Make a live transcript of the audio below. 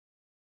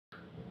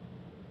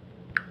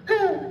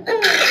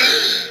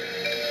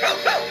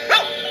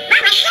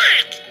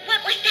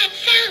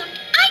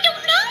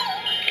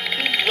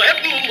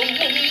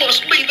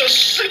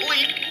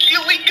silly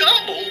Gilly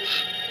Gumble.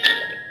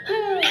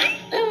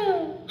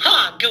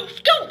 Ha,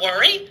 Goof, don't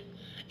worry.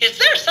 Is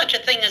there such a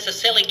thing as a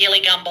silly Gilly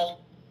Gumble?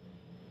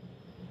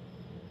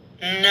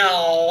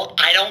 No,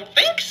 I don't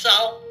think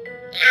so.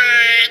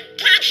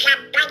 That's a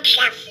bunch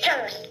of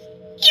fools.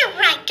 You're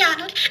right,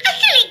 Donald. A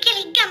silly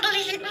Gilly Gumble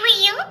isn't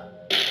real.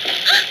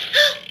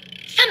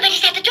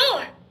 Somebody's at the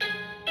door.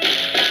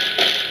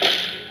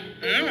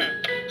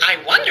 I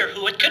wonder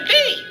who it could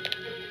be.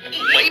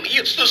 Maybe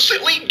it's the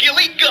silly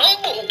Gilly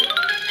Gumble.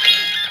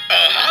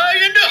 Hi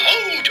and a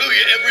ho to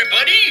you,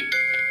 everybody.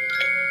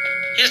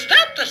 Is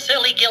that the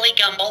silly Gilly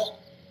Gumble?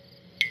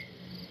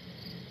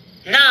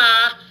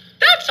 Nah,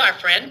 that's our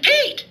friend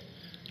Pete.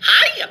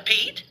 Hiya,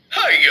 Pete.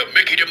 Hiya,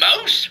 Mickey the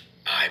Mouse.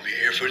 I'm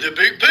here for the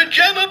big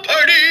pajama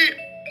party.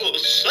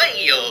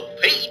 Say,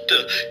 Pete,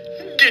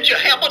 did you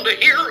happen to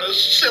hear a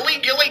silly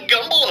Gilly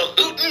Gumble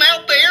a-hootin'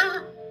 out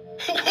there?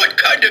 What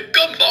kind of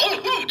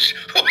gumball hoots?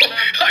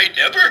 I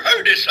never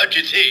heard of such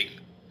a thing.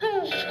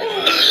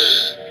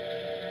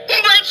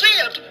 That's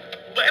it.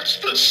 That's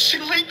the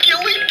silly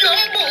Gilly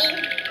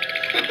Gumble.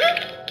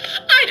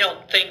 I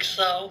don't think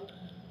so.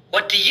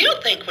 What do you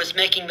think was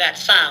making that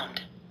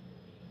sound?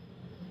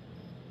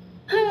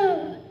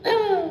 I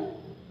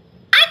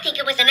think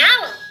it was an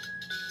owl.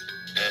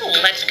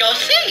 Let's go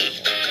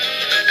see.